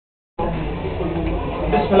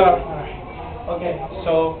Hello. Okay,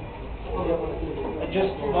 so I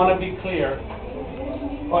just want to be clear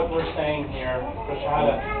what we're saying here for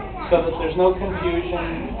Shahadah, so that there's no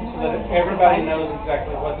confusion, so that everybody knows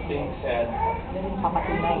exactly what's being said.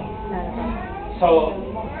 So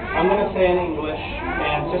I'm going to say in English,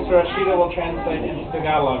 and Sister Rashida will translate into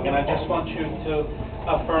Tagalog, and I just want you to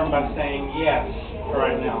affirm by saying yes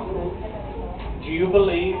right now. Do you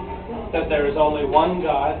believe that there is only one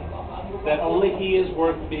God, that only He is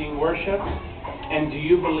worth being worshipped? And do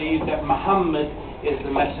you believe that Muhammad is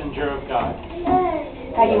the messenger of God?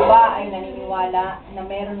 Kayo ba ay naniniwala na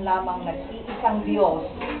meron lamang nag-iisang Diyos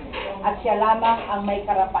at siya lamang ang may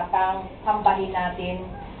karapatang sambahin natin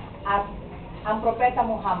at ang Propeta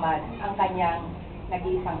Muhammad ang kanyang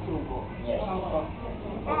nag-iisang sugo? Yes.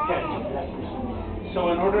 Okay.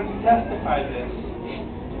 So in order to testify this,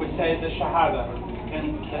 we say the Shahadah.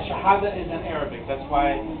 And the Shahadah is in Arabic. That's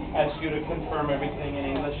why I asked you to confirm everything in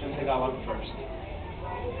English and Tagalog first.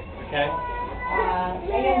 Okay?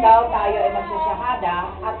 Ngayon daw tayo ay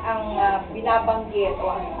magsasyahada at ang binabanggit o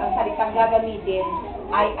ang salitang gagamitin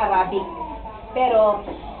ay Arabic. Pero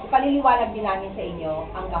ipaliliwanag din namin sa inyo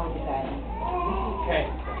ang kahutugan. Okay.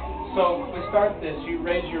 So we start this. You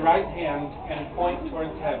raise your right hand and point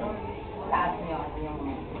towards heaven. Taas nyo.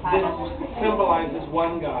 This symbolizes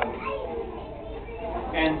one God.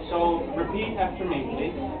 And so repeat after me,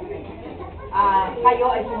 please. Kayo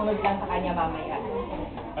ay sumunod lang sa kanya mamaya.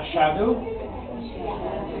 Ashhadu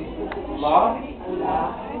la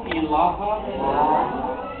ilaha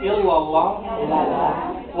illallah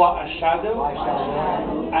wa ashhadu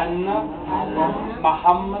anna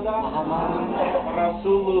Muhammadan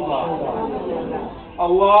Rasulullah.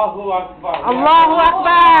 Allahu Akbar. Allahu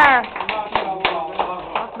Akbar.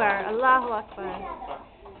 Akbar. Allahu Akbar.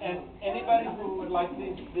 And anybody who would like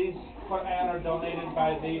these Quran are donated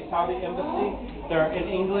by the Saudi Embassy. They're in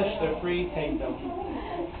English. They're free. Take them.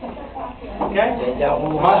 Okay?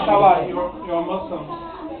 MashaAllah, you're Muslims.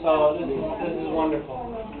 So this is wonderful.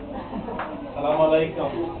 Assalamu alaikum.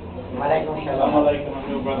 Assalamu alaikum, my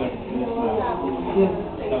new brother.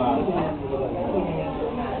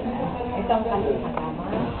 Ito ang kasama.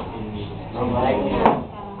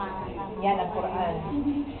 Yan ang Quran.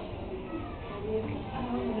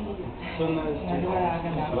 Sunnah is English.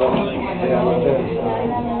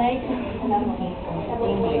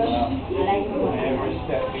 every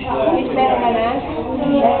step be blessed. Meron ka na?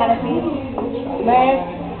 Meron ka na, please? Meron?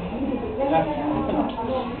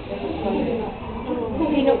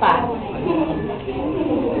 Sino pa?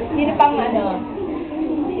 Sino pang ano?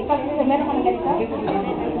 Meron ka na ganito?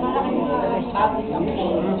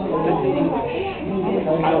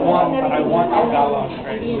 I want Tagalog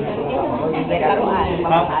straight.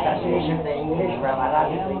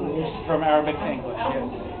 From Arabic to English, yes.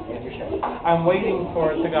 I'm waiting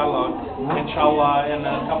for Tagalog. Insh'Allah, in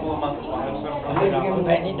a couple of months we'll have some from Tagalog.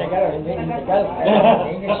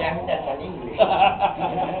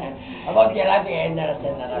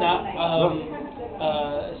 Now,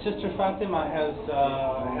 Sister Fatima has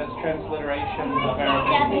transliteration of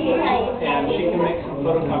Arabic, and she can make some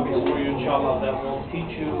photocopies for you, Insh'Allah, that will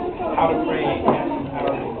teach you how to pray in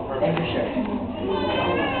Arabic perfectly.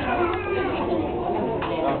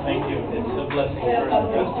 Thank you. It's a blessing for us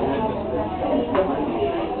to witness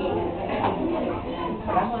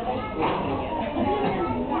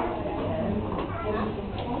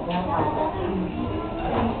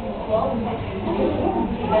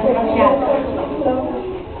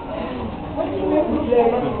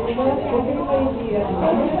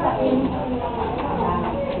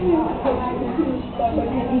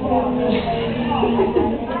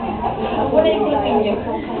What are you doing?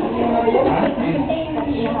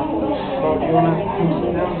 So, do you want to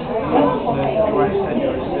sit down? You already said you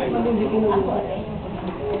were sick.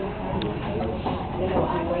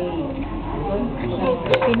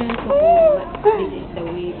 This is the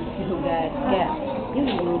way to God. Yeah. Yun.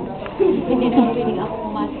 Hindi na pwedeng ako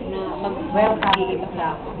pumasok na mag-welcome.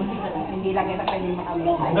 Hindi lang kita pwedeng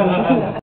makamit.